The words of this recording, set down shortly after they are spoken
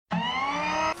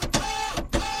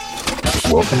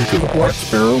Welcome to the Black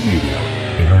Sparrow Media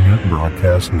Internet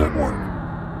Broadcast Network.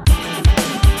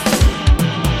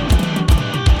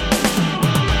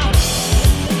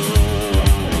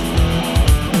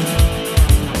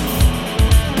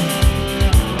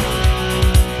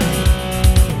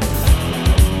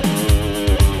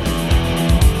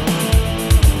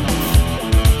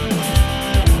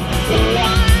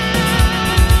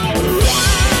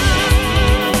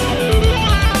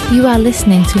 You are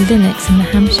listening to Linux in the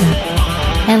Ham Shack.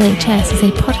 LHS is a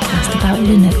podcast about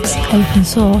Linux, open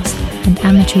source, and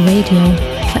amateur radio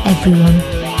for everyone.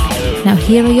 Now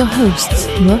here are your hosts,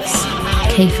 Russ,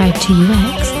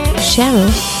 K52UX, Cheryl,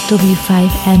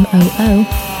 W5MOO,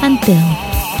 and Bill,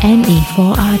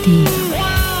 NE4RD.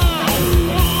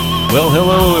 Well,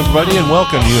 hello everybody and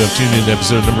welcome. You have tuned in to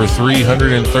episode number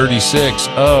 336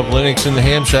 of Linux in the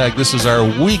Ham Shack. This is our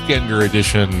Weekender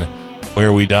edition,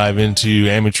 where we dive into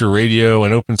amateur radio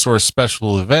and open source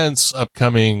special events,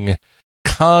 upcoming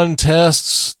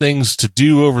contests, things to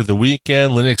do over the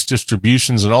weekend, Linux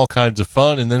distributions, and all kinds of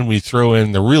fun. And then we throw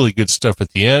in the really good stuff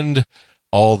at the end,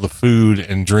 all the food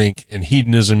and drink and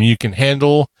hedonism you can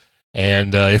handle.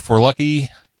 And if we're lucky,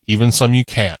 even some you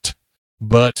can't.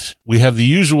 But we have the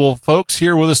usual folks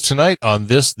here with us tonight on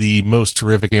this, the most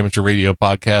terrific amateur radio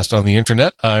podcast on the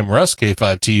internet. I'm Russ,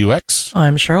 K5TUX.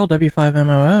 I'm Cheryl,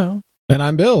 W5MOO. And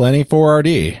I'm Bill,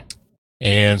 NE4RD.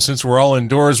 And since we're all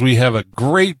indoors, we have a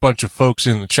great bunch of folks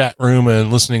in the chat room and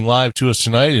listening live to us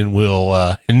tonight, and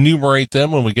we'll enumerate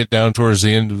them when we get down towards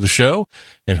the end of the show,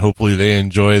 and hopefully they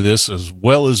enjoy this as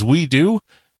well as we do.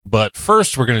 But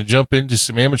first, we're going to jump into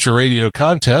some amateur radio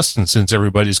contests, and since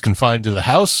everybody's confined to the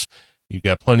house, you've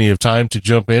got plenty of time to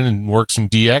jump in and work some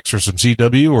DX or some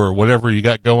CW or whatever you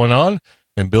got going on.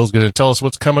 And Bill's going to tell us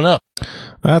what's coming up.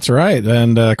 That's right.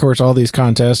 And, of course, all these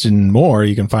contests and more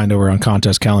you can find over on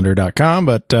contestcalendar.com.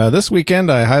 But this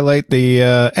weekend, I highlight the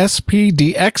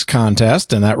SPDX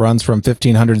contest, and that runs from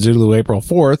 1500 Zulu April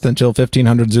 4th until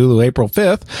 1500 Zulu April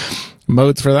 5th.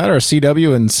 Modes for that are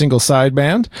CW and single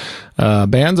sideband.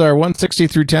 Bands are 160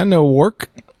 through 10, no work.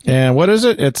 And what is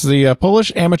it? It's the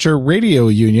Polish Amateur Radio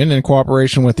Union in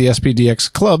cooperation with the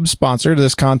SPDX Club sponsored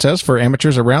this contest for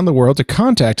amateurs around the world to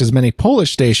contact as many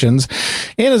Polish stations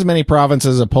in as many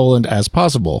provinces of Poland as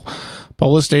possible.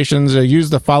 Polish stations use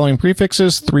the following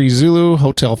prefixes: 3 Zulu,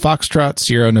 Hotel Foxtrot,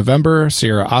 Sierra November,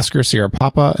 Sierra Oscar, Sierra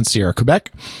Papa, and Sierra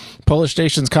Quebec. Polish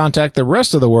stations contact the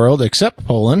rest of the world except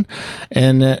Poland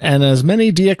and as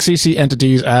many DXCC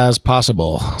entities as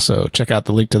possible. So check out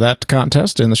the link to that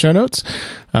contest in the show notes.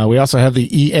 We also have the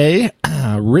EA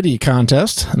RIDI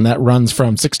contest, and that runs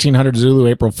from 1600 Zulu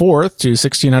April 4th to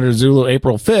 1600 Zulu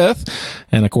April 5th.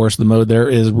 And of course, the mode there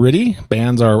is RIDI.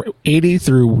 Bands are 80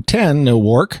 through 10, no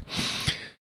work.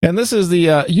 And this is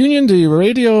the Union de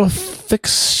Radio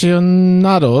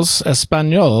Ficcionados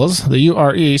Españoles. The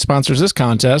URE sponsors this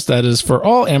contest that is for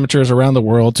all amateurs around the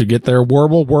world to get their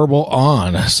warble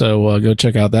on. So go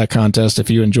check out that contest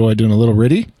if you enjoy doing a little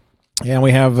RIDI. And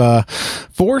we have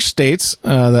 4 states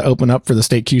that open up for the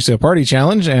State QSO Party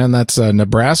Challenge, and that's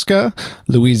Nebraska,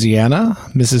 Louisiana,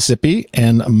 Mississippi,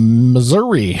 and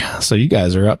Missouri. So you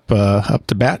guys are up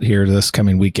to bat here this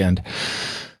coming weekend.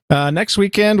 Next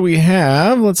weekend we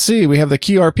have the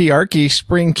QRP Archie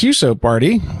Spring QSO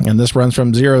Party, and this runs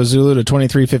from 0 Zulu to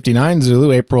 2359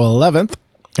 Zulu, April 11th.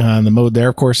 And the mode there,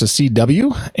 of course, is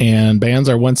CW, and bands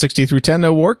are 160 through 10,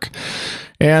 no work.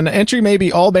 And entry may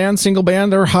be all bands, single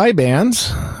band, or high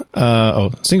bands.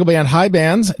 Single band, high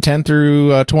bands, 10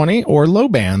 through 20, or low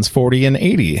bands, 40 and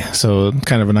 80. So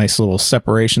kind of a nice little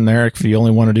separation there if you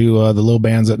only want to do the low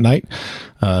bands at night.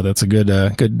 That's a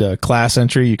good class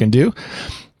entry you can do.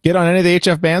 Get on any of the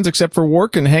HF bands except for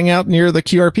work and hang out near the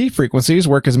QRP frequencies.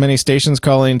 Work as many stations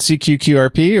calling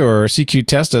CQQRP or CQ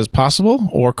test as possible,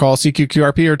 or call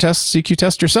CQQRP or test CQ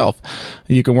test yourself.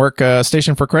 You can work a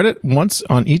station for credit once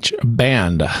on each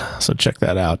band. So check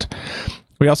that out.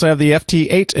 We also have the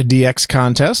FT8 DX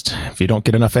contest. If you don't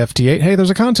get enough FT8, hey,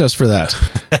 there's a contest for that.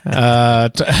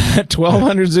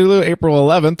 1200 Zulu April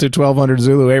 11th to 1200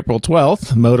 Zulu April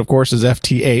 12th. Mode, of course, is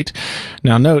FT8.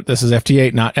 Now, note, this is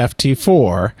FT8, not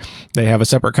FT4. They have a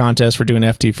separate contest for doing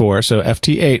FT4. So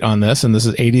FT8 on this, and this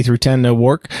is 80 through 10, no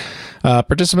work.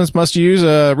 Participants must use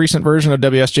a recent version of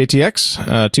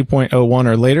WSJTX, 2.01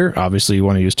 or later. Obviously, you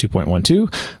want to use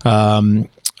 2.12.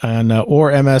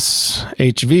 Or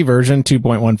MSHV version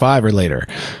 2.15 or later.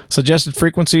 Suggested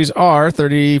frequencies are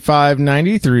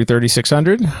 3590 through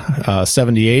 3600,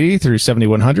 7080 through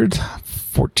 7100,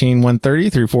 14130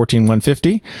 through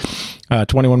 14150,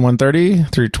 21130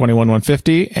 through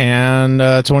 21150, and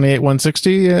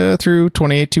 28160 through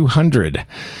 28200.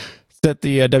 Set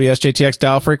the WSJTX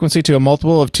dial frequency to a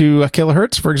multiple of 2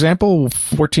 kilohertz, for example,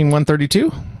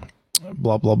 14132.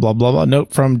 Blah, blah, blah, blah, blah.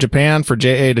 Note from Japan for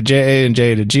JA to JA and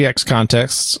JA to GX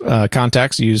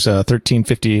contacts use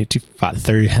 1350 to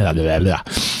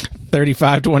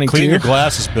 3522. Clean your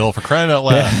glasses, Bill, for crying out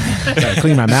loud. Yeah. Gotta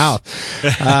clean my mouth.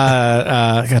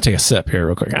 I gotta take a sip here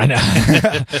real quick. I know.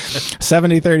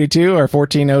 7032 or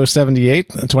 14078,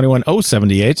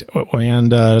 21078,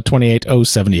 and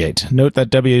 28078. Note that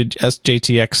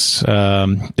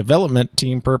WSJTX development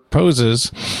team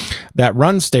proposes that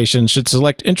run stations should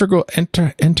select integral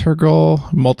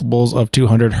multiples of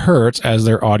 200 hertz as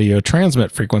their audio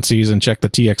transmit frequencies and check the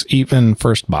TX even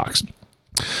first box.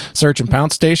 Search and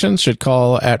pounce stations should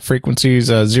call at frequencies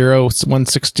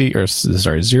 060 or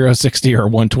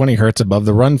 120 hertz above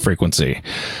the run frequency.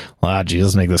 Wow, geez,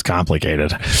 let's make this complicated.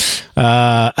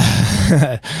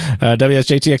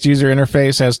 WSJTX user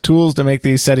interface has tools to make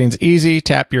these settings easy.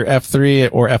 Tap your F3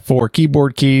 or F4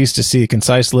 keyboard keys to see a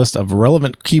concise list of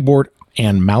relevant keyboard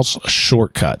and mouse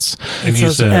shortcuts. It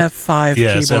says F5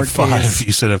 yeah, keyboard it's F5. keys.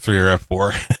 You said F3 or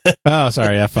F4. Oh,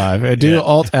 sorry, F5. I do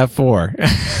Alt F4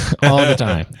 all the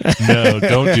time. No,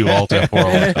 don't do Alt F4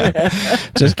 all the time.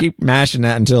 Just keep mashing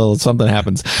that until something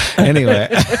happens. Anyway.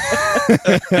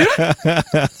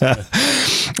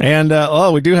 And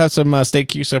we do have some state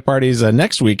QSO parties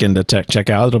next weekend to check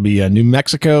out. It'll be New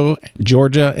Mexico,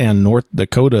 Georgia, and North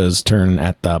Dakota's turn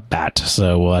at the bat.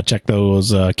 So check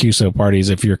those QSO parties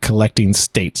if you're collecting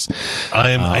states.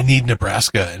 I need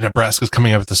Nebraska. Nebraska's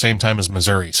coming up at the same time as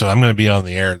Missouri, so I'm going to be on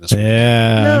the air this week.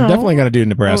 Yeah, No. I'm definitely going to do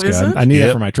Nebraska. I need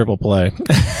it for my triple play.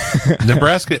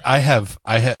 Nebraska,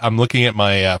 I'm looking at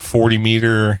my 40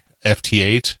 meter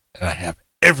FT8, and I have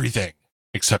everything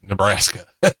except Nebraska.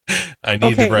 I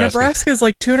need Nebraska. Nebraska is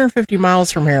like 250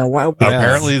 miles from here. Wow.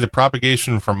 Apparently, the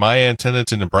propagation from my antenna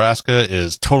to Nebraska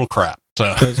is total crap.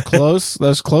 So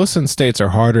those close in states are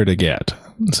harder to get.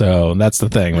 So that's the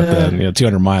thing with the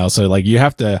 200 miles. So like you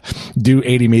have to do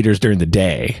 80 meters during the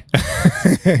day.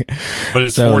 But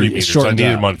it's So 40 it meters. I shortens need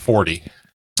out. them on 40.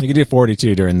 You can do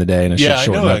 42 during the day, and it should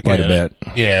shorten up quite a bit.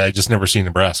 Yeah, I just never seen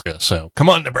Nebraska. So come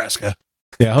on, Nebraska.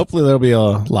 Yeah, hopefully there'll be a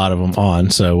lot of them on.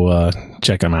 So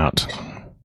check them out.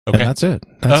 Okay. And that's it.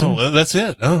 That's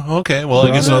it. Oh, okay. Well,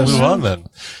 I guess I'll move on then.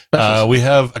 We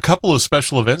have a couple of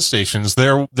special event stations.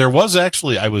 There was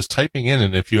actually, I was typing in,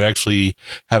 and if you actually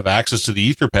have access to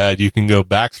the Etherpad, you can go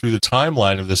back through the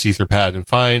timeline of this Etherpad and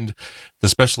find the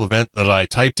special event that I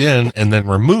typed in and then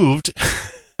removed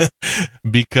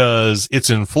because it's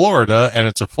in Florida and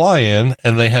it's a fly-in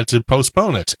and they had to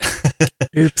postpone it.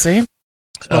 Oopsie.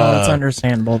 Well, it's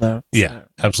understandable, though. Yeah,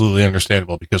 absolutely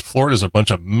understandable because Florida's a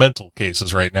bunch of mental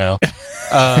cases right now.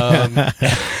 Yeah,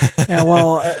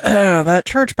 well, that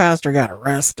church pastor got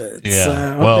arrested. Yeah, So I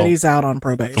hope well, that he's out on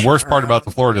probation. The worst part about the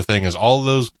Florida thing is all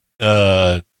those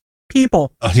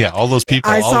people. all those people.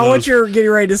 I saw what you're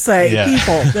getting ready to say. Yeah.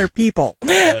 People. They're people.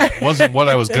 Wasn't what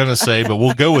I was going to say, but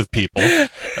we'll go with people.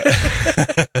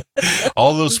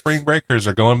 All those spring breakers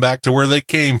are going back to where they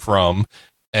came from.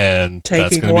 And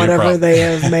taking whatever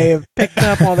they may have picked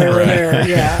up while they were there.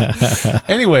 Yeah.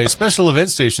 Anyway, special event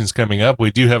stations coming up.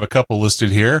 We do have a couple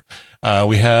listed here.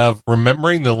 We have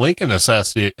Remembering the Lincoln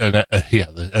assassination.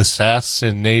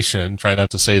 Try not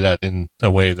to say that in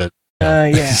a way that.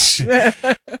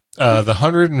 The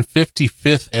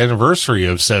 155th anniversary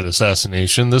of said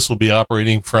assassination. This will be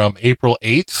operating from April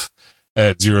 8th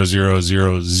at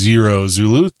 0000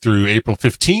 Zulu through April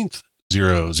 15th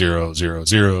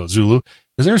 0000 Zulu.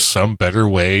 Is there some better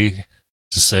way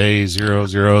to say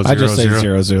 0000? I just say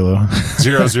 0 Zulu.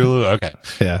 0 Zulu. Okay.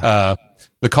 Yeah.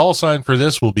 The call sign for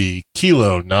this will be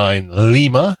Kilo 9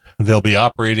 Lima. They'll be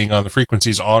operating on the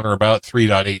frequencies on or about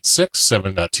 3.86,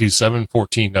 7.27,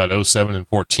 14.07, and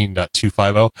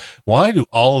 14.250. Why do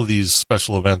all of these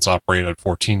special events operate at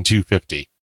 14.250?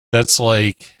 That's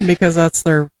like... Because that's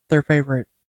their favorite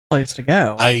place to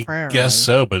go. I guess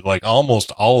so, but like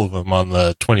almost all of them on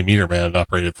the 20 meter band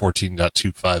operate at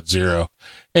 14.250.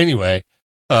 Anyway,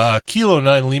 Kilo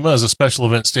 9 Lima is a special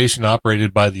event station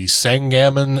operated by the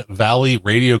Sangamon Valley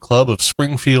Radio Club of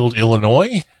Springfield,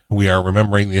 Illinois. We are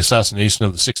remembering the assassination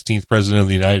of the 16th President of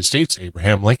the United States,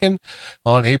 Abraham Lincoln,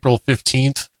 on April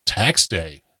 15th, Tax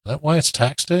Day. Is that why it's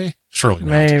Tax Day? Surely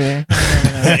not. Maybe.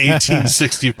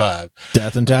 1865.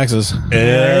 Death and taxes.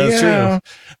 Yeah, that's true.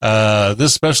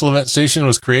 This special event station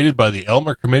was created by the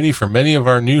Elmer Committee for many of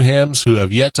our new hams who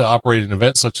have yet to operate an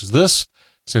event such as this.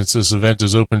 Since this event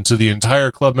is open to the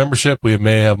entire club membership, we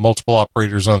may have multiple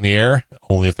operators on the air,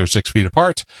 only if they're 6 feet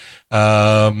apart.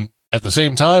 At the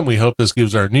same time, we hope this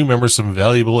gives our new members some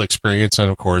valuable experience and,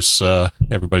 of course,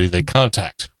 everybody they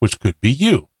contact, which could be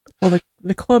you. Well,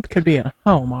 the club could be at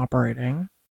home operating,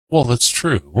 Well, that's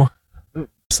true.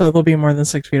 so they'll be more than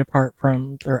 6 feet apart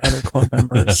from their other club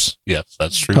members. Yes,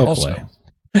 that's true. Hopefully.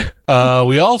 Also,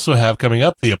 we also have coming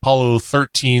up the Apollo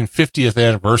 13 50th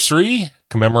anniversary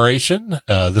commemoration.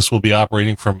 This will be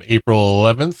operating from April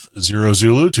 11th, 0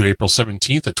 Zulu, to April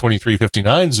 17th at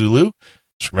 23:59 Zulu.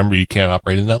 Just remember, you can't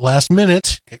operate in that last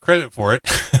minute. Get credit for it.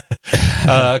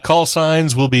 Call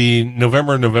signs will be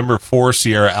November 4,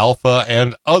 Sierra Alpha,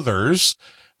 and others.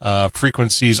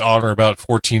 Frequencies on or about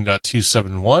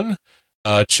 14.271.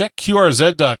 Check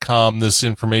QRZ.com, this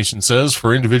information says,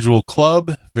 for individual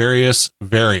club, various.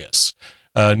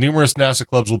 Numerous NASA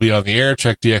clubs will be on the air.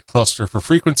 Check DX cluster for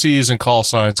frequencies and call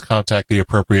signs. Contact the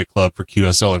appropriate club for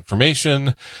QSL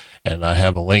information. And I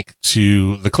have a link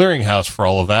to the clearinghouse for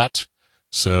all of that.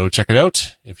 So check it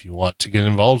out if you want to get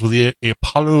involved with the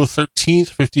Apollo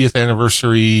 13th 50th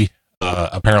anniversary,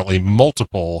 apparently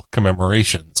multiple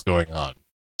commemorations going on.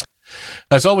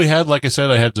 That's all we had. Like I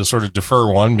said, I had to sort of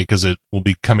defer one because it will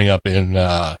be coming up in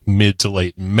mid to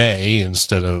late May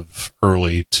instead of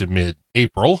early to mid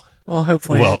April. Well,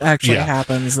 hopefully it actually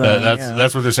happens.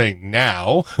 That's what they're saying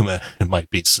now. It might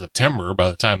be September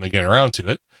by the time they get around to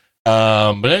it.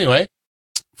 But anyway,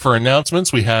 for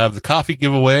announcements, we have the coffee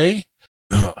giveaway.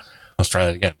 Let's try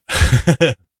that again.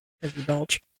 If you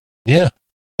belch. Yeah.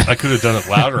 I could have done it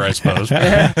louder, I suppose.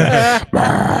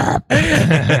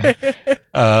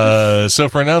 So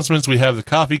for announcements, we have the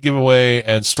coffee giveaway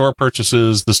and store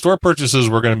purchases. The store purchases,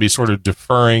 we're going to be sort of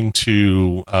deferring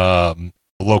to the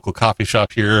local coffee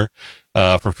shop here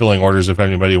for filling orders if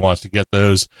anybody wants to get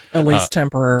those. At least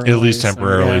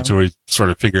temporarily. Till we sort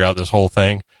of figure out this whole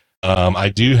thing. I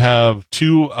do have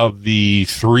 2 of the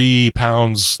 3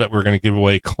 pounds that we're going to give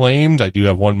away claimed. I do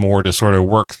have one more to sort of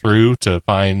work through to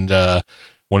find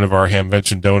one of our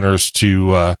Hamvention donors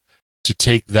to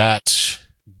take that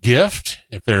gift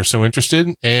if they're so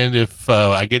interested. And if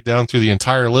I get down through the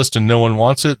entire list and no one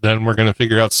wants it, then we're going to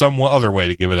figure out some other way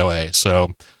to give it away.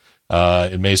 So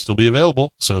it may still be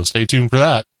available. So stay tuned for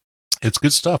that. It's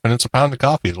good stuff, and it's a pound of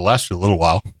coffee. It'll last you a little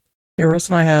while. Yeah, Russ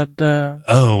and I had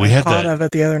we had pot of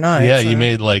it the other night. Yeah, so. You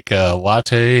made like a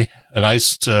latte, an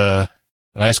iced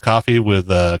coffee with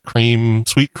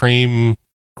sweet cream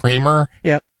creamer.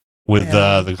 Yep. With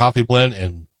the coffee blend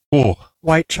and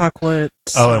white chocolate.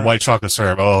 And white chocolate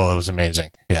syrup. Oh, it was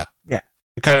amazing. Yeah. Yeah.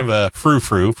 Kind of a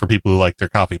frou-frou for people who like their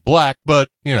coffee black, but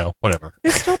whatever.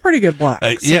 It's still pretty good black.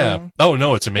 Yeah. Oh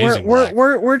no, it's amazing.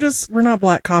 We're not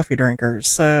black coffee drinkers,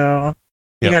 so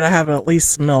you gotta have at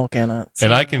least some milk in it. So.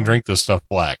 And I can drink this stuff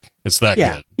black. It's that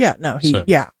good. Yeah. No.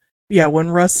 Yeah. When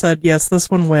Russ said yes, this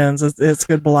one wins. It's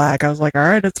good black. I was like, all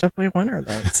right, it's definitely a winner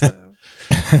then. So.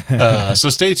 So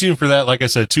stay tuned for that. Like I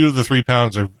said, 2 of the 3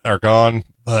 pounds are gone,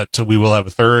 but we will have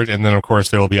a third. And then, of course,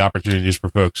 there will be opportunities for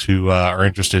folks who are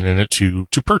interested in it to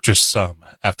purchase some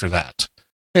after that.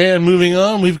 And moving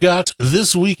on, we've got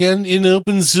This Weekend in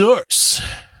Open Source.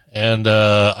 And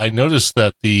I noticed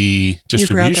that the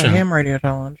distribution... You forgot the ham radio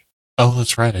challenge. Oh,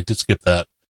 that's right. I did skip that.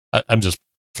 I'm just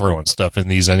throwing stuff in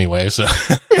these anyway, so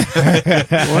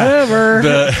whatever.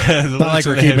 Not like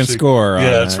we're keeping score.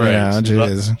 Yeah, that's right. Yeah,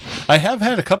 geez. I have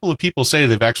had a couple of people say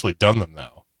they've actually done them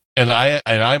though, and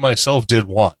I myself did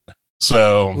one.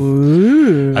 So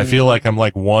ooh. I feel like I'm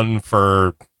like 1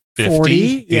 for 50.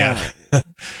 40? Yeah.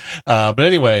 But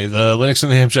anyway, the Linux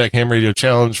and the Ham Shack Ham Radio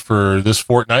Challenge for this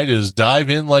fortnight is dive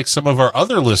in like some of our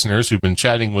other listeners who've been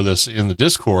chatting with us in the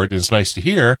Discord. It's nice to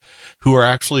hear who are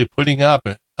actually putting up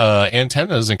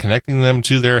antennas and connecting them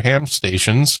to their ham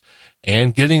stations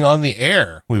and getting on the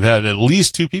air. We've had at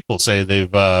least 2 people say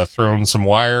they've thrown some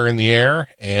wire in the air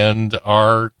and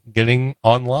are getting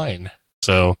online.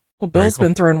 So, well, Bill's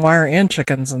been throwing wire and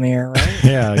chickens in the air, right?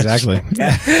 Yeah, exactly.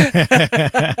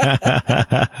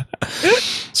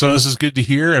 So this is good to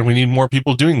hear, and we need more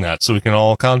people doing that so we can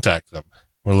all contact them.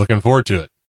 We're looking forward to it.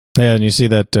 Yeah, and you see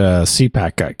that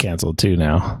CPAC got canceled too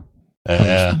now.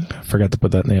 I forgot to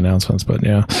put that in the announcements, but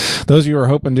yeah, those of you who are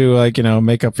hoping to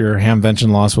make up your Hamvention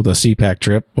loss with a CPAC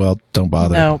trip, well, don't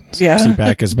bother. No, yeah,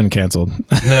 CPAC has been canceled.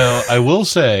 Now, I will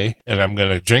say, and I'm going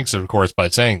to jinx it, of course, by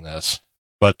saying this,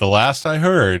 but the last I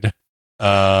heard,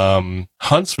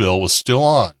 Huntsville was still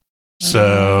on.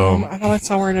 So I thought I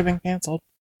saw where it had been canceled.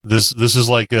 This is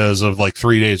like as of like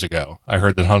 3 days ago. I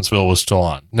heard that Huntsville was still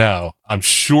on. Now, I'm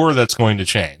sure that's going to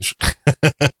change.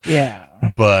 Yeah,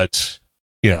 but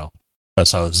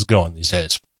that's how this is going these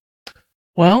days.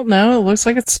 Well, no, it looks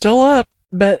like it's still up,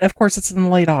 but of course it's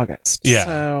in late August.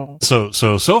 Yeah. So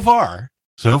far,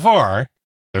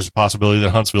 there's a possibility that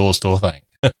Huntsville is still a thing.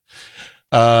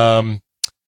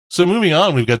 So moving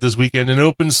on, we've got This Weekend in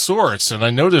Open Source, and I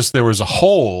noticed there was a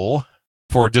hole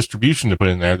for distribution to put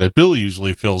in there that Bill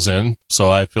usually fills in, so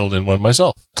I filled in one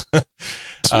myself.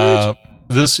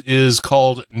 This is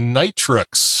called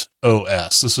Nitrux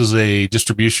OS. This is a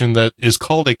distribution that is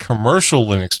called a commercial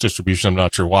Linux distribution. I'm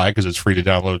not sure why, because it's free to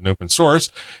download and open source.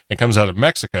 It comes out of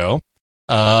Mexico.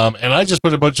 And I just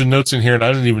put a bunch of notes in here, and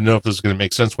I didn't even know if this is going to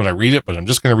make sense when I read it, but I'm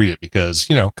just going to read it because,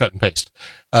 cut and paste.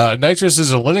 Nitrux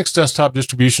is a Linux desktop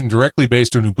distribution directly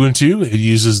based on Ubuntu. It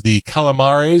uses the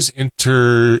Calamares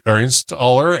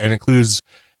installer and includes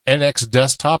NX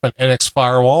Desktop and NX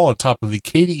Firewall on top of the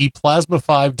KDE Plasma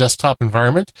 5 desktop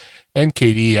environment and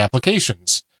KDE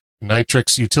applications.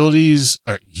 Nitrux utilizes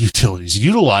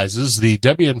the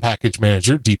Debian Package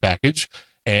Manager, dpackage,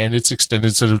 and its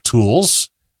extended set of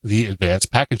tools, the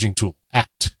Advanced Packaging Tool,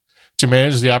 ACT, to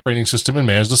manage the operating system and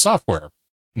manage the software.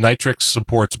 Nitrux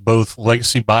supports both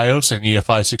legacy BIOS and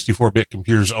EFI 64-bit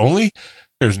computers only.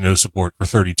 There's no support for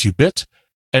 32-bit.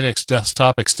 NX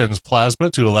Desktop extends Plasma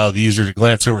to allow the user to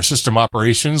glance over system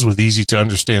operations with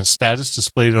easy-to-understand status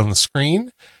displayed on the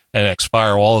screen. NX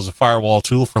Firewall is a firewall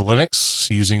tool for Linux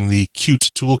using the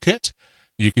Qt toolkit.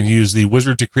 You can use the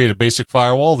wizard to create a basic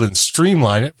firewall, then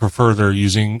streamline it further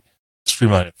using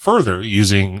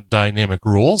dynamic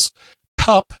rules.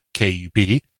 CUP,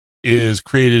 K-U-P, is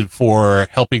created for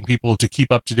helping people to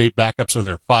keep up-to-date backups of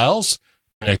their files.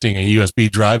 Connecting a USB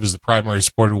drive is the primary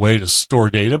supported way to store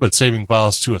data, but saving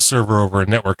files to a server over a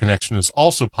network connection is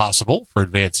also possible for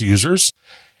advanced users.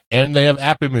 And they have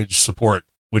app image support,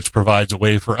 which provides a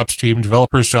way for upstream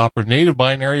developers to offer native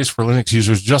binaries for Linux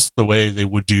users just the way they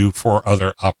would do for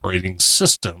other operating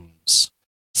systems.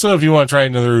 So if you want to try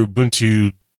another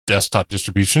Ubuntu desktop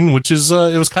distribution, which is,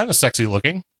 it was kind of sexy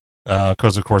looking,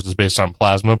 because of course it's based on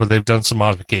Plasma, but they've done some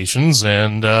modifications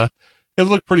and, it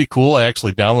looked pretty cool. I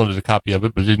actually downloaded a copy of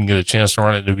it, but didn't get a chance to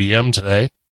run it in a VM today.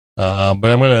 But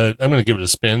I'm gonna give it a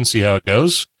spin, see how it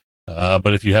goes.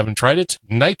 But if you haven't tried it,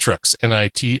 Nitrux,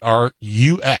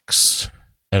 Nitrux,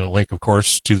 and a link, of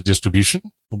course, to the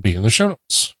distribution will be in the show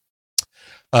notes.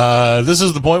 This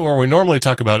is the point where we normally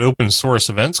talk about open source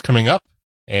events coming up,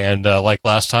 and like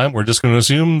last time, we're just going to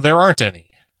assume there aren't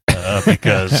any,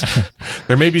 because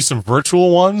there may be some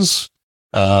virtual ones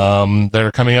that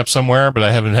are coming up somewhere, but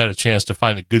I haven't had a chance to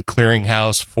find a good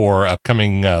clearinghouse for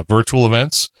upcoming virtual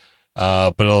events.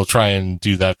 But I'll try and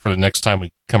do that for the next time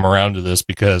we come around to this,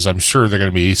 because I'm sure they're going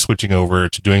to be switching over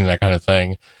to doing that kind of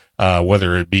thing,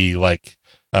 whether it be like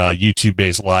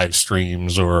YouTube-based live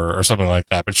streams or something like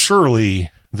that. But surely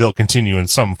they'll continue in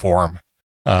some form,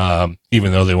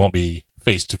 even though they won't be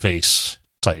face-to-face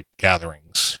type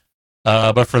gatherings.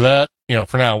 But for that,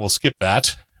 for now, we'll skip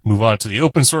that. Move on to the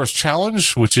open source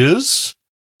challenge, which is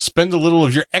spend a little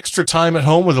of your extra time at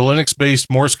home with a Linux-based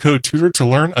Morse code tutor to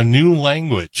learn a new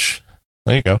language.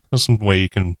 There you go. That's some way you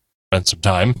can spend some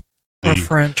time. Or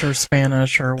French or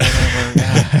Spanish or whatever.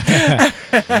 Yeah.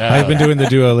 I've been doing the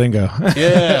Duolingo.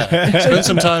 Yeah. Spend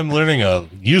some time learning a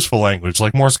useful language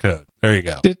like Morse code. There you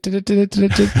go.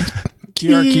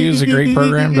 QRQ is a great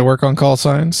program to work on call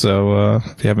signs. So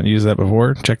if you haven't used that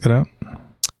before, check that out.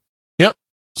 Yep.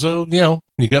 So,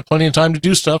 you got plenty of time to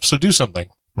do stuff, so do something.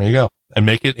 There you go. And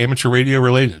make it amateur radio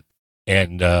related.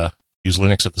 And use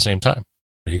Linux at the same time.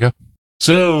 There you go.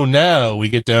 So now we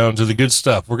get down to the good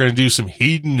stuff. We're going to do some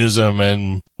hedonism,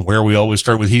 and where we always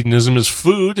start with hedonism is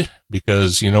food,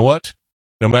 because you know what?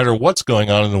 No matter what's going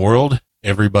on in the world,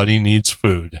 everybody needs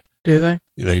food. Do they?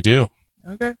 They do.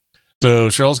 Okay. So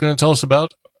Cheryl's going to tell us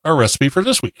about our recipe for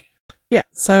this week. Yeah,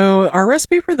 so our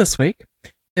recipe for this week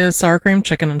is sour cream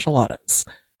chicken enchiladas.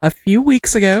 A few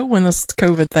weeks ago, when this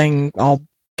COVID thing all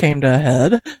came to a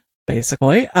head,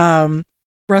 basically,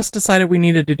 Russ decided we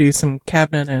needed to do some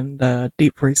cabinet and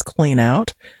deep freeze clean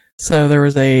out. So there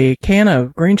was a can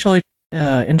of green chili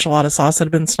enchilada sauce that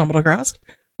had been stumbled across,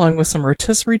 along with some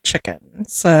rotisserie chicken.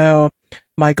 So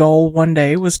my goal one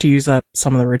day was to use up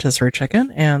some of the rotisserie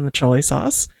chicken and the chili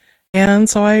sauce. And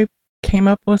so I came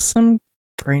up with some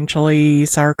green chili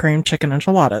sour cream chicken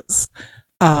enchiladas.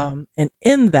 And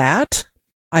in that,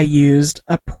 I used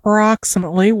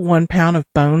approximately 1 pound of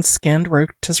bone-skinned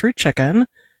rotisserie chicken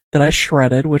that I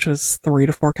shredded, which was 3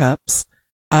 to 4 cups.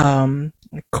 I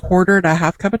quartered a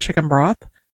half cup of chicken broth,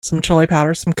 some chili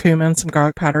powder, some cumin, some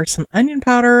garlic powder, some onion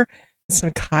powder,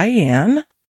 some cayenne,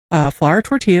 flour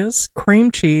tortillas,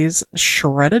 cream cheese,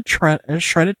 shredded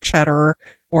cheddar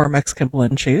or Mexican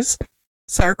blend cheese,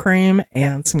 sour cream,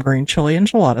 and some green chili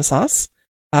enchilada sauce,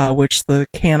 which the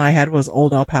can I had was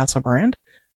Old El Paso brand.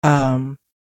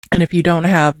 And if you don't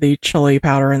have the chili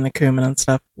powder and the cumin and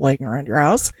stuff laying around your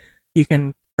house, you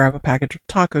can grab a package of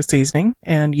taco seasoning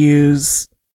and use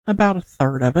about a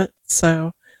third of it.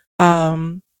 So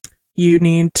you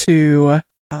need to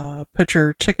Put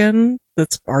your chicken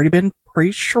that's already been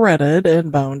pre-shredded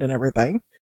and boned and everything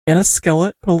in a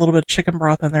skillet. Put a little bit of chicken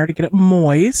broth in there to get it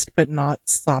moist, but not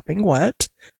sopping wet.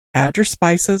 Add your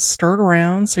spices, stir it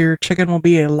around so your chicken will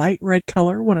be a light red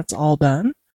color when it's all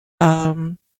done.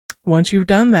 Once you've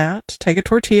done that, take a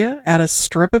tortilla, add a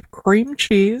strip of cream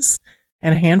cheese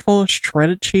and a handful of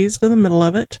shredded cheese to the middle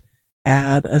of it.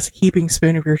 Add a heaping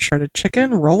spoon of your shredded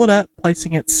chicken, roll it up,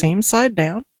 placing it same side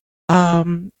down,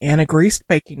 in a greased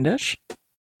baking dish.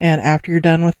 And after you're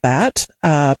done with that,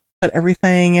 put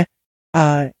everything,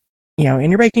 in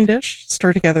your baking dish,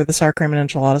 stir together the sour cream and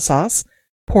enchilada sauce,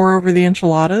 pour over the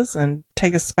enchiladas, and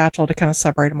take a spatula to kind of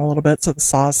separate them a little bit so the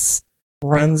sauce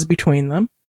runs between them.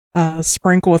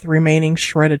 Sprinkle with remaining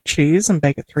shredded cheese and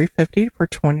bake at 350 for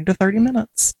 20 to 30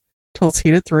 minutes till it's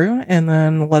heated through, and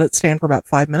then let it stand for about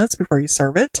 5 minutes before you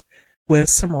serve it with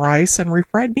some rice and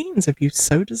refried beans if you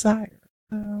so desire.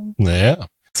 Yeah.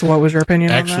 So what was your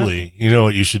opinion on that? Actually, you know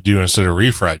what you should do instead of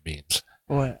refried beans?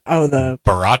 What? Oh, the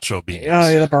Borracho beans. Oh,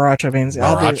 yeah, the borracho beans.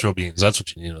 Borracho beans. That's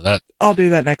what you need. That. I'll do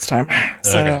that next time.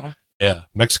 So, okay. Yeah,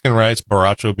 Mexican rice,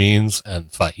 borracho beans, and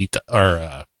fajita,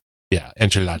 or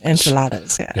enchiladas.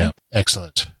 Enchiladas, yeah. Yeah,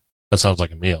 excellent. That sounds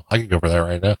like a meal. I could go for that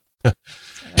right now.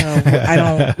 I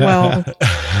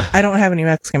don't have any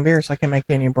Mexican beer, so I can't make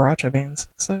any borracho beans.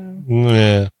 So,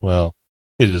 yeah, well,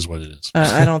 it is what it is.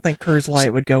 I don't think Coors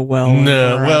Light would go well.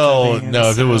 No,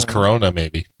 if it was Corona,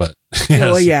 maybe, but yes.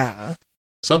 Well, yeah.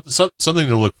 Something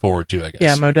to look forward to, I guess.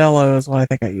 Yeah, Modelo is what I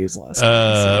think I used last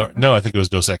time. No, I think it was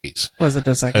Dos Equis. Was it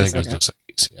Dos Equis? I think it was Dos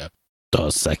Equis, yeah.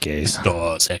 Dos Equis.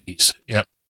 Dos Equis, yep.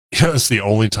 Yeah, it's the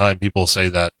only time people say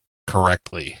that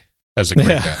correctly as a great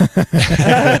guy.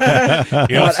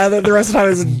 The rest of the time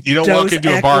is you don't walk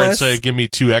into a bar and say, give me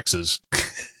 2 X's.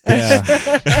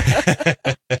 Yeah.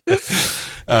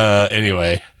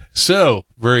 Anyway, so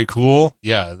very cool.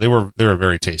 Yeah, they were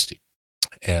very tasty.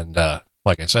 And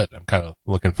like I said, I'm kind of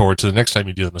looking forward to the next time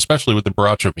you do them, especially with the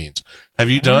borracho beans. Have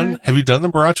you done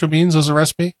the borracho beans as a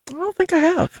recipe? I don't think I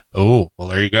have. Oh, well,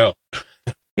 there you go.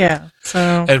 Yeah.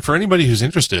 So, and for anybody who's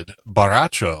interested,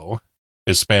 borracho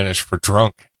is Spanish for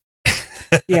drunk.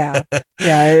 yeah,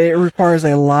 it requires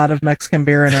a lot of Mexican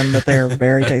beer in them, but they're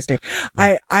very tasty.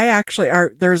 I actually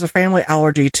there's a family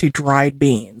allergy to dried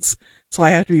beans, so I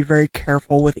have to be very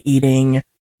careful with eating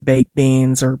baked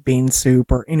beans or bean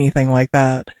soup or anything like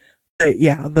that. But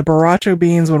yeah, the borracho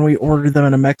beans, when we ordered them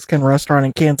in a Mexican restaurant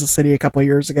in Kansas City a couple of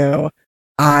years ago,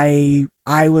 I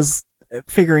was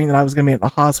figuring that I was going to be at the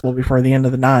hospital before the end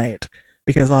of the night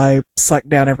because I sucked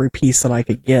down every piece that I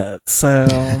could get. So,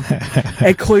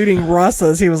 including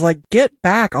Russ's, he was like, "Get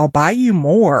back, I'll buy you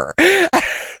more."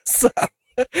 So,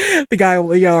 the guy,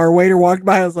 our waiter walked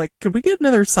by. I was like, "Could we get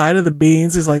another side of the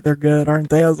beans?" He's like, "They're good, aren't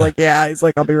they?" I was like, "Yeah." He's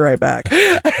like, "I'll be right back."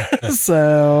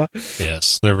 So,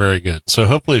 yes, they're very good. So,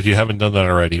 hopefully, if you haven't done that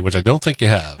already, which I don't think you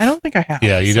have,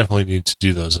 Yeah, you definitely need to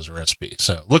do those as a recipe.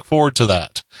 So, look forward to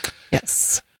that.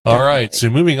 Yes. All right, so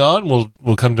moving on,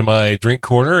 we'll come to my drink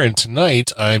corner, and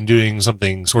tonight I'm doing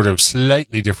something sort of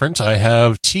slightly different. I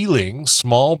have Teeling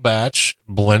small batch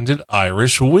blended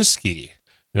Irish whiskey.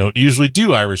 I don't usually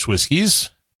do Irish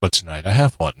whiskeys, but tonight I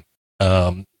have one.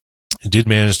 I did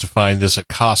manage to find this at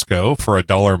Costco for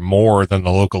 $1 more than the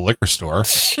local liquor store.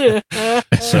 So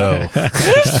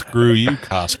screw you,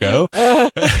 Costco.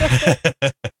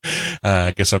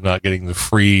 I guess I'm not getting the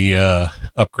free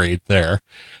upgrade there.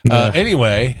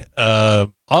 Anyway,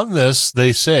 on this,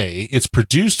 they say it's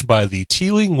produced by the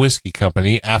Teeling Whiskey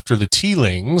Company after the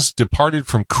Teelings departed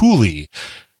from Cooley,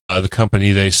 the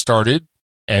company they started.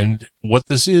 And what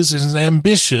this is an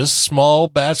ambitious small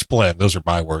batch blend. Those are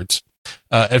my words.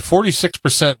 At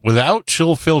 46% without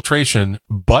chill filtration,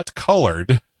 but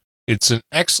colored. It's an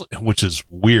excellent, which is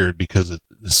weird because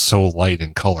it's so light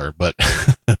in color, but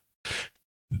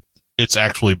it's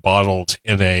actually bottled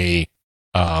in a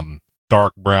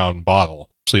dark brown bottle.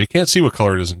 So you can't see what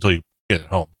color it is until you get it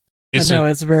home. It's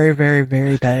very, very,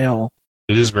 very pale.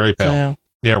 It is very pale.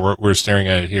 Yeah, we're staring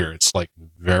at it here. It's like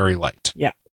very light.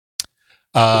 Yeah.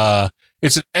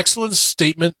 It's an excellent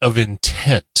statement of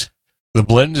intent. The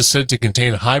blend is said to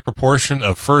contain a high proportion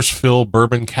of first fill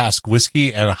bourbon cask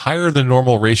whiskey and a higher than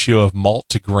normal ratio of malt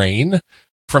to grain.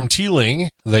 From Teeling,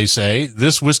 they say,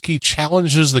 this whiskey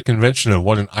challenges the convention of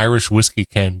what an Irish whiskey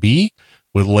can be,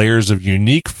 with layers of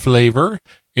unique flavor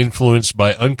influenced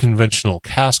by unconventional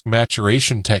cask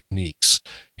maturation techniques.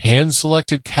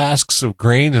 Hand-selected casks of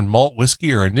grain and malt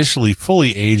whiskey are initially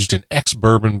fully aged in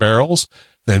ex-bourbon barrels,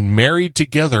 then married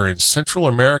together in Central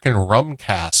American rum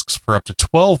casks for up to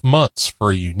 12 months for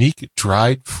a unique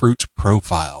dried fruit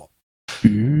profile.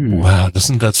 Ooh. Wow,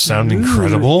 doesn't that sound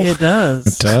incredible? It does.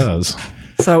 It does.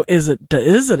 So is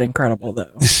it incredible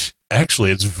though?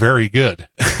 Actually, it's very good.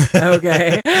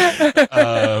 Okay.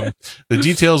 The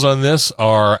details on this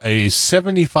are a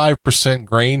 75%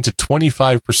 grain to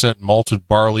 25% malted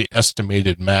barley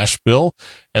estimated mash bill,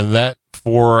 and that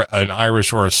for an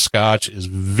Irish or a Scotch is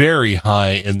very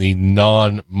high in the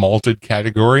non-malted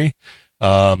category.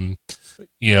 They,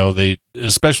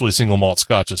 especially single malt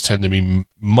Scotches, tend to be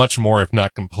much more, if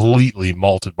not completely,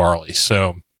 malted barley.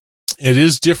 So it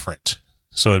is different.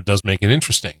 So it does make it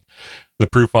interesting. The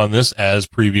proof on this, as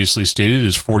previously stated,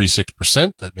 is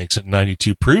 46%. That makes it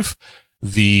 92 proof.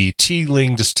 The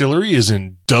Teeling Distillery is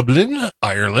in Dublin,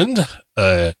 Ireland,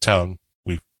 a town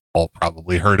we've all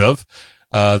probably heard of.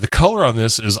 The color on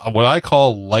this is what I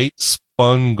call light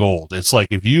spun gold. It's like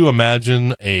if you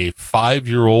imagine a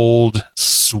 5-year-old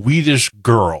Swedish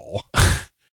girl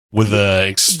with a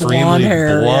extremely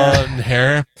blonde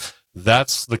hair.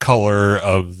 That's the color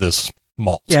of this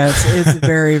malt. Yeah, it's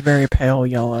very, very pale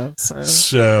yellow.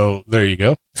 So there you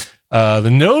go. The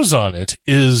nose on it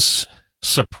is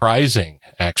surprising,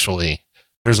 actually.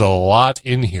 There's a lot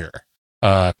in here.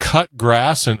 Cut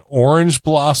grass and orange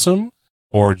blossom,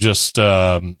 or just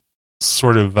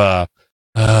sort of I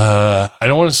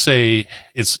don't want to say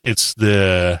it's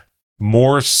the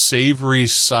more savory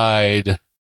side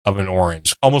of an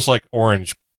orange, almost like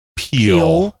orange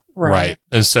peel. Right.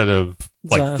 Instead of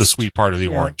like the sweet part of the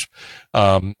orange.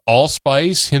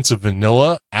 Allspice, hints of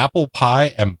vanilla, apple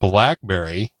pie, and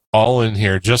blackberry all in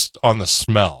here just on the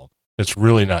smell. It's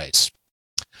really nice.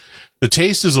 The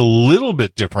taste is a little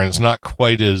bit different. It's not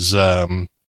quite as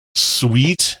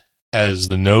sweet as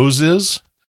the nose is,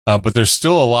 but there's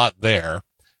still a lot there.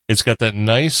 It's got that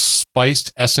nice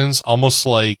spiced essence, almost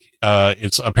like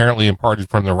it's apparently imparted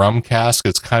from the rum cask.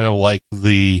 It's kind of like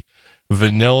the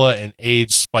vanilla and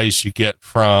aged spice you get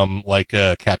from like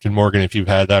Captain Morgan, if you've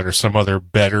had that, or some other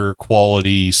better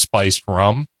quality spiced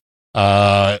rum.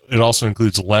 It also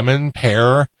includes lemon,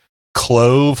 pear,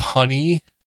 clove, honey,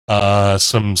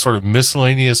 some sort of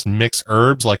miscellaneous mixed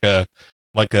herbs, like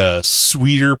a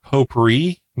sweeter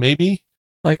potpourri, maybe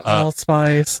like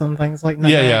allspice and things like that.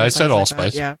 Yeah, I said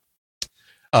allspice. Yeah.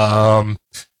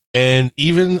 And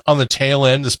even on the tail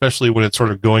end, especially when it's sort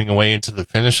of going away into the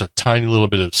finish, a tiny little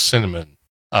bit of cinnamon.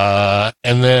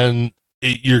 And then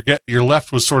you're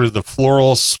left with sort of the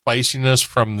floral spiciness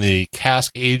from the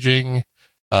cask aging,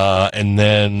 and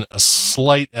then a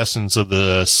slight essence of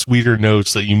the sweeter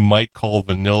notes that you might call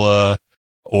vanilla,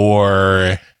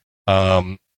 or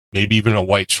maybe even a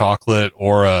white chocolate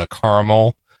or a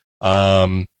caramel.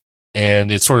 And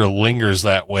it sort of lingers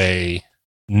that way.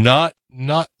 Not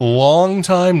long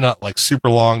time, not like super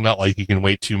long, not like you can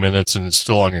wait 2 minutes and it's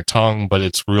still on your tongue, but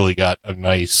it's really got a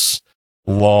nice,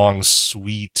 long,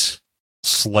 sweet,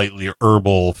 slightly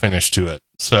herbal finish to it.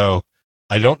 So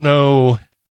I don't know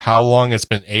how long it's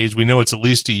been aged. We know it's at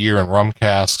least a year in rum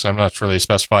casks. I'm not sure they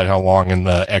specified how long in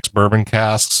the ex-bourbon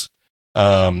casks.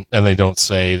 And they don't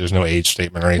say, there's no age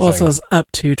statement or anything. Well, it says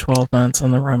up to 12 months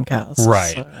in the rum casks.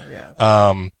 Right. So,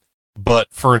 yeah. But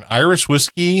for an Irish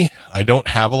whiskey, I don't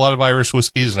have a lot of Irish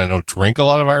whiskeys and I don't drink a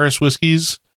lot of Irish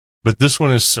whiskeys, but this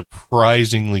one is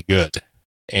surprisingly good.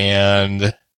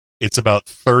 And it's about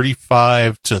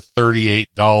 $35 to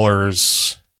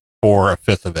 $38 for a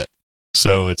fifth of it.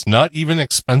 So it's not even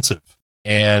expensive.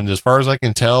 And as far as I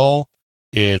can tell,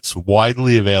 it's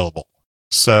widely available.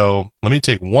 So let me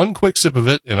take one quick sip of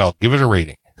it and I'll give it a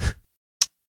rating.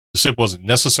 The sip wasn't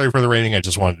necessary for the rating. I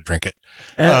just wanted to drink it.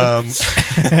 At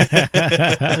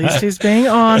least he's being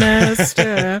honest.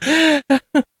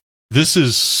 This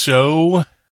is so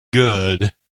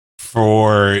good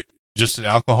for just an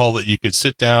alcohol that you could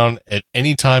sit down at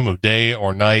any time of day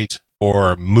or night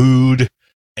or mood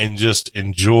and just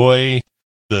enjoy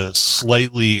the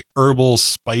slightly herbal,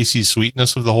 spicy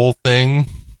sweetness of the whole thing.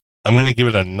 I'm going to give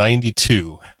it a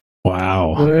 92.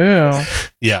 Wow. Wow.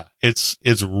 Yeah, it's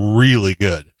really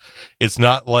good. It's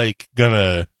not like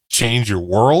gonna change your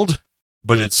world,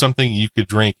 but it's something you could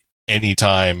drink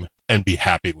anytime and be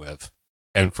happy with.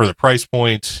 And for the price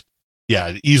point, yeah,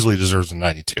 it easily deserves a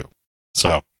 92.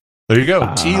 So there you go.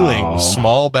 Wow. Teeling,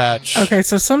 small batch. Okay,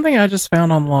 so something I just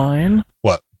found online.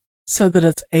 What? So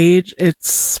that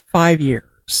it's 5 years.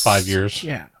 5 years?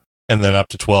 Yeah. And then up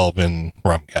to 12 in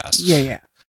rum casks. Yeah.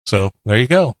 So there you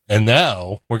go. And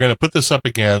now we're going to put this up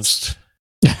against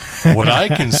what I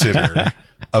consider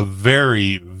a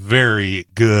very, very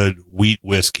good wheat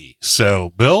whiskey.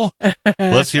 So, Bill,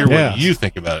 let's hear what you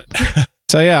think about it.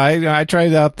 So yeah, I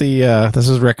tried out the. This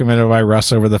was recommended by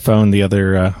Russ over the phone the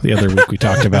other week. We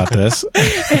talked about this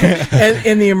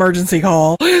in the emergency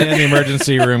call. In the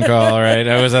emergency room call, right?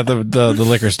 I was at the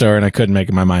liquor store and I couldn't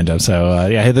make my mind up. So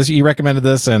yeah, he recommended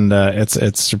this, and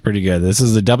it's pretty good. This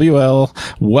is the WL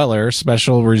Weller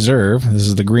Special Reserve. This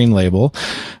is the green label.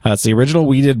 It's the original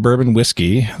wheated bourbon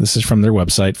whiskey. This is from their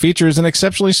website. Features an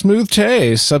exceptionally smooth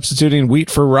taste, substituting wheat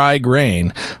for rye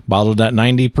grain. Bottled at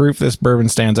 90 proof, this bourbon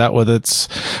stands out with its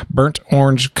burnt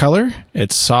orange color.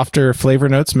 Its softer flavor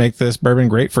notes make this bourbon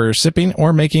great for sipping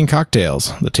or making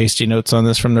cocktails. The tasty notes on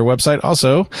this from their website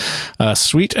also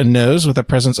sweet nose with a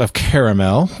presence of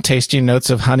caramel, tasty notes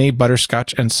of honey,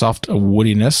 butterscotch, and soft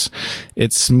woodiness.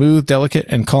 It's smooth, delicate,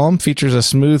 and calm. Features a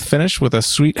smooth finish with a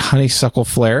sweet honeysuckle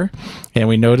flair. And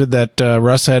we noted that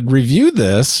Russ had reviewed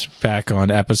this back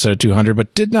on episode 200,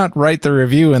 but did not write the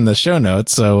review in the show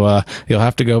notes. So you'll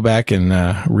have to go back and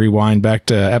rewind back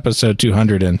to episode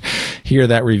 200 and hear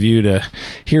that review to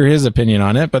hear his opinion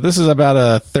on it. But this is about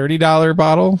a $30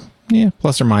 bottle, yeah,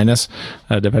 plus or minus,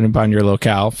 depending upon your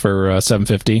locale, for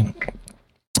 $7.50.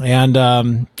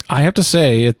 And I have to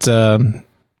say, it's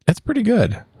pretty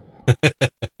good.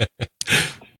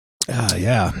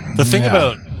 Yeah.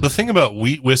 The thing about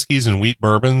wheat whiskeys and wheat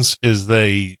bourbons is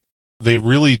they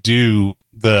really do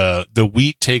the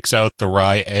wheat takes out the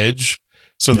rye edge,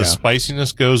 so the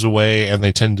spiciness goes away, and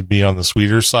they tend to be on the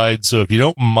sweeter side. So if you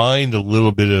don't mind a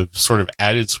little bit of sort of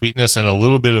added sweetness and a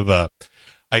little bit of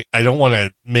I don't want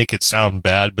to make it sound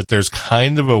bad, but there's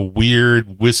kind of a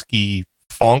weird whiskey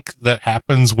funk that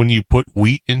happens when you put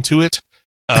wheat into it.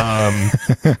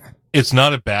 It's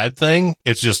not a bad thing.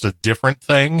 It's just a different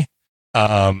thing.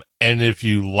 And if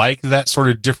you like that sort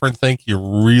of different thing,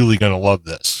 you're really going to love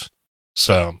this.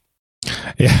 So,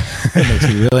 yeah, it makes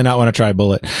me really not want to try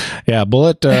Bullet. Yeah,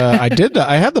 Bullet. I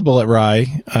had the Bullet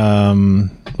rye.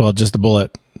 Well, just the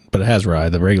Bullet, but it has rye,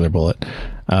 the regular Bullet.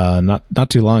 Not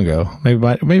too long ago.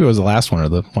 Maybe it was the last one or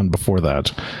the one before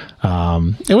that.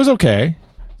 It was okay.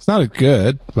 It's not as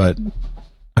good, but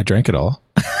I drank it all.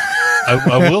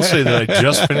 I will say that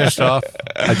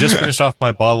I just finished off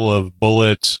my bottle of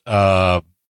Bullet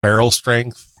barrel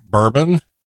strength bourbon.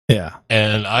 Yeah.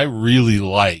 And I really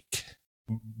like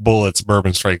Bullet's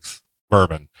bourbon strength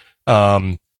bourbon.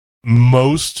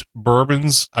 Most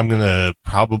bourbons, I'm going to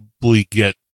probably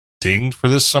get dinged for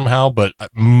this somehow, but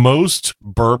most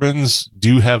bourbons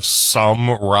do have some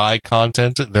rye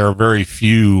content. There are very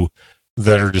few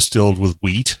that are distilled with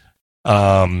wheat.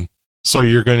 So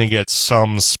you're going to get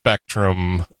some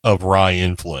spectrum of rye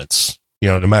influence,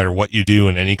 no matter what you do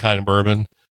in any kind of bourbon,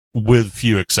 with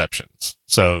few exceptions.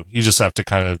 So you just have to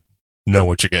kind of know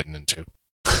what you're getting into.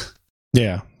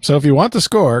 Yeah. So if you want the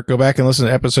score, go back and listen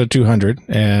to episode 200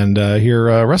 and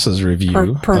hear Russ's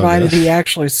review. Provided he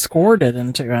actually scored it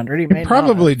in 200. He may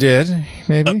probably did,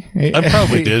 maybe. I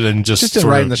probably did, and just didn't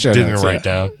write in the show didn't notes, write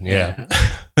down. Yeah.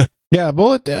 Yeah,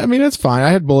 Bullet, I mean, it's fine.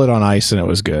 I had Bullet on ice, and it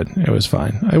was good. It was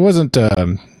fine. It wasn't,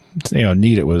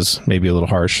 neat. It was maybe a little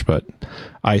harsh, but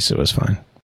ice, it was fine.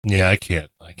 Yeah, I can't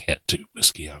do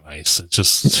whiskey on ice. It's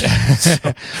just...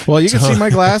 Well, you can see my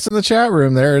glass in the chat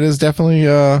room there. It is definitely,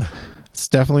 it's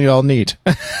definitely all neat.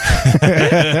 All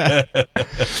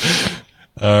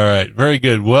right. Very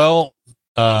good. Well,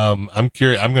 I'm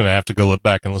curious. I'm going to have to go look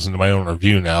back and listen to my own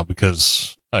review now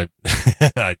because I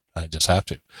just have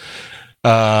to.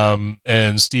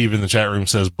 And Steve in the chat room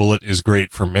says Bullet is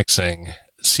great for mixing.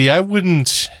 See, I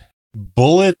wouldn't.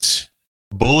 Bullet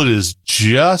is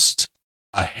just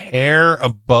a hair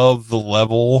above the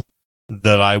level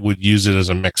that I would use it as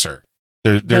a mixer.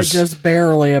 There's just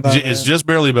barely above. It's just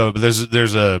barely above, but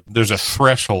there's a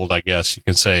threshold, I guess you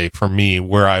can say, for me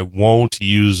where I won't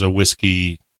use a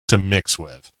whiskey to mix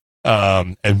with.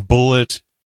 And Bullet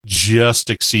just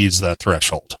exceeds that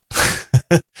threshold.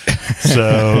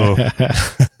 So,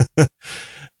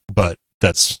 but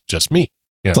that's just me.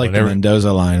 It's like the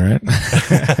Mendoza line, right?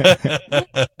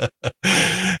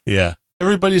 Yeah.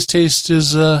 Everybody's taste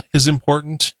is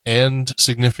important and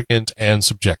significant and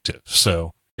subjective.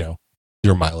 So,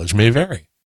 your mileage may vary.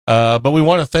 But we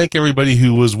want to thank everybody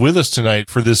who was with us tonight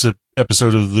for this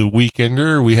episode of The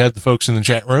Weekender. We had the folks in the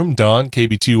chat room: Don,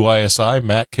 KB2YSI,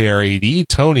 Matt, KR80,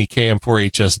 Tony,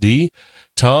 KM4HSD,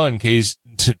 Ton,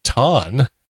 Ton.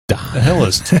 The hell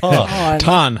is Ton?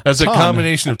 Ton. That's a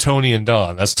combination of Tony and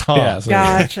Don. That's Ton. Yeah,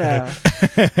 gotcha.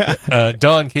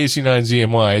 Don,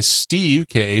 KC9ZMY, Steve,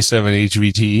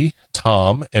 KA7HVT,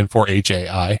 Tom,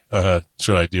 N4HAI.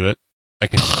 Should I do it? I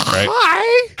can, right?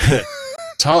 Hi.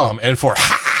 Tom, N4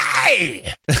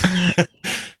 Hi.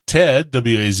 Ted,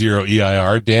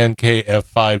 WA0EIR, Dan,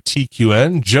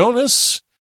 KF5TQN, Jonas,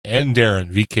 and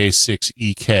Darren,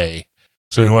 VK6EK.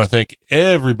 So we want to thank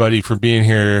everybody for being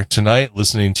here tonight,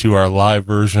 listening to our live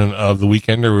version of The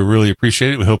Weekender. We really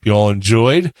appreciate it. We hope you all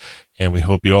enjoyed, and we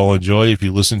hope you all enjoy if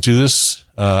you listen to this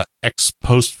ex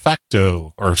post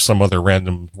facto or some other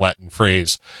random Latin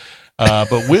phrase.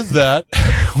 But with that,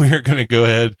 we are going to go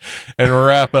ahead and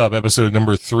wrap up episode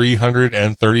number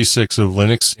 336 of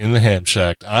Linux in the Ham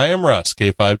Shack. I am Russ,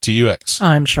 K5TUX.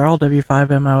 I'm Charles,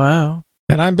 W5MOO.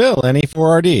 And I'm Bill,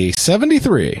 NE4RD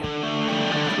 73.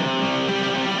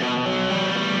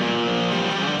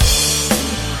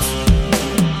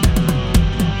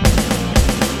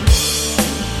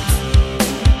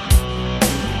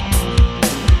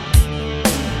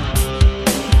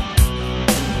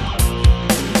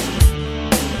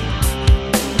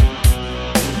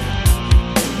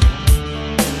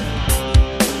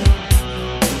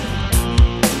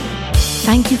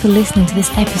 Thank you for listening to this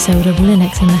episode of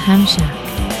Linux in the Ham Shack.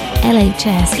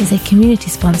 LHS is a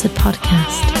community-sponsored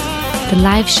podcast. The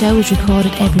live show is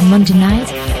recorded every Monday night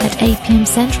at 8 p.m.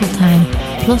 Central Time,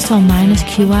 plus or minus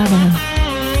QRL.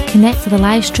 Connect to the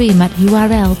live stream at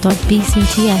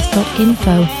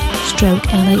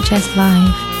url.bcts.info/LHS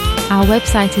Live. Our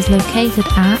website is located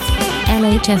at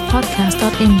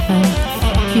lhspodcast.info.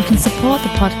 You can support the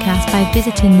podcast by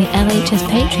visiting the LHS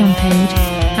Patreon page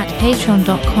at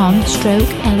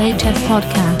patreon.com/LHS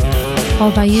podcast,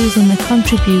 or by using the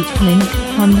contribute link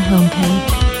on the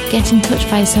homepage. Get in touch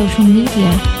via social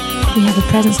media. We have a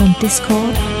presence on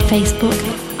Discord, Facebook,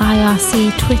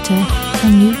 IRC, Twitter,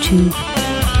 and YouTube.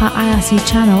 Our IRC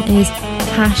channel is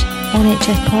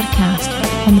 #LHS podcast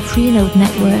on the Freenode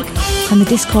network, and the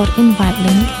Discord invite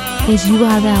link is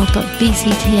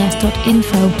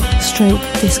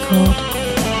url.bcts.info/Discord.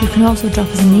 You can also drop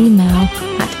us an email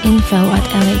at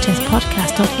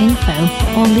info@lhspodcast.info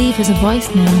or leave us a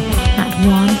voicemail at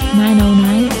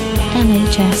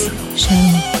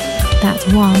 1-909-LHS-SHOW. That's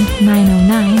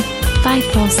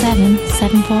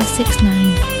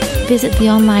 1-909-547-7469. Visit the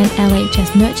online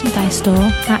LHS merchandise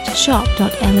store at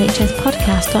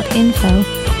shop.lhspodcast.info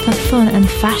for fun and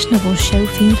fashionable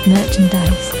show-themed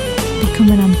merchandise.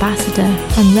 Become an ambassador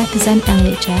and represent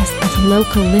LHS at a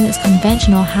local Linux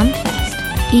convention or hamfest.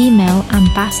 Email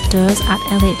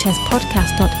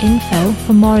ambassadors@lhspodcast.info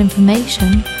for more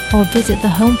information, or visit the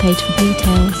homepage for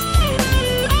details.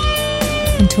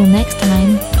 Until next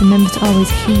time, remember to always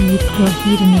heed your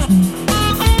hedonism.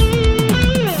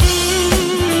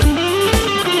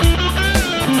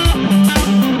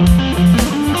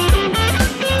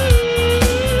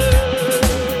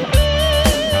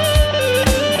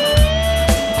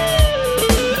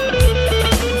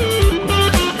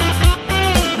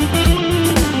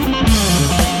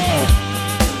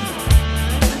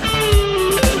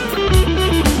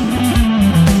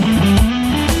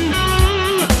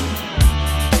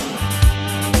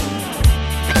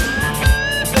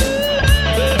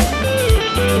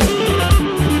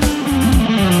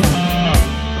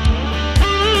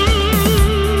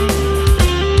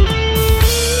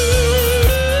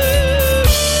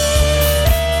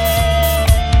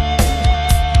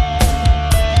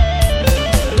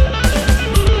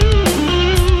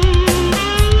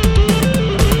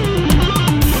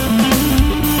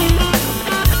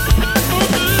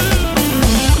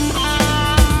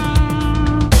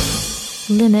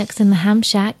 Linux in the Ham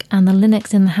Shack and the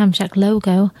Linux in the Ham Shack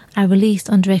logo are released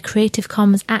under a Creative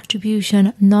Commons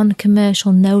Attribution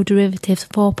Non-Commercial No Derivatives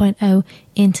 4.0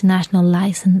 International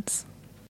License.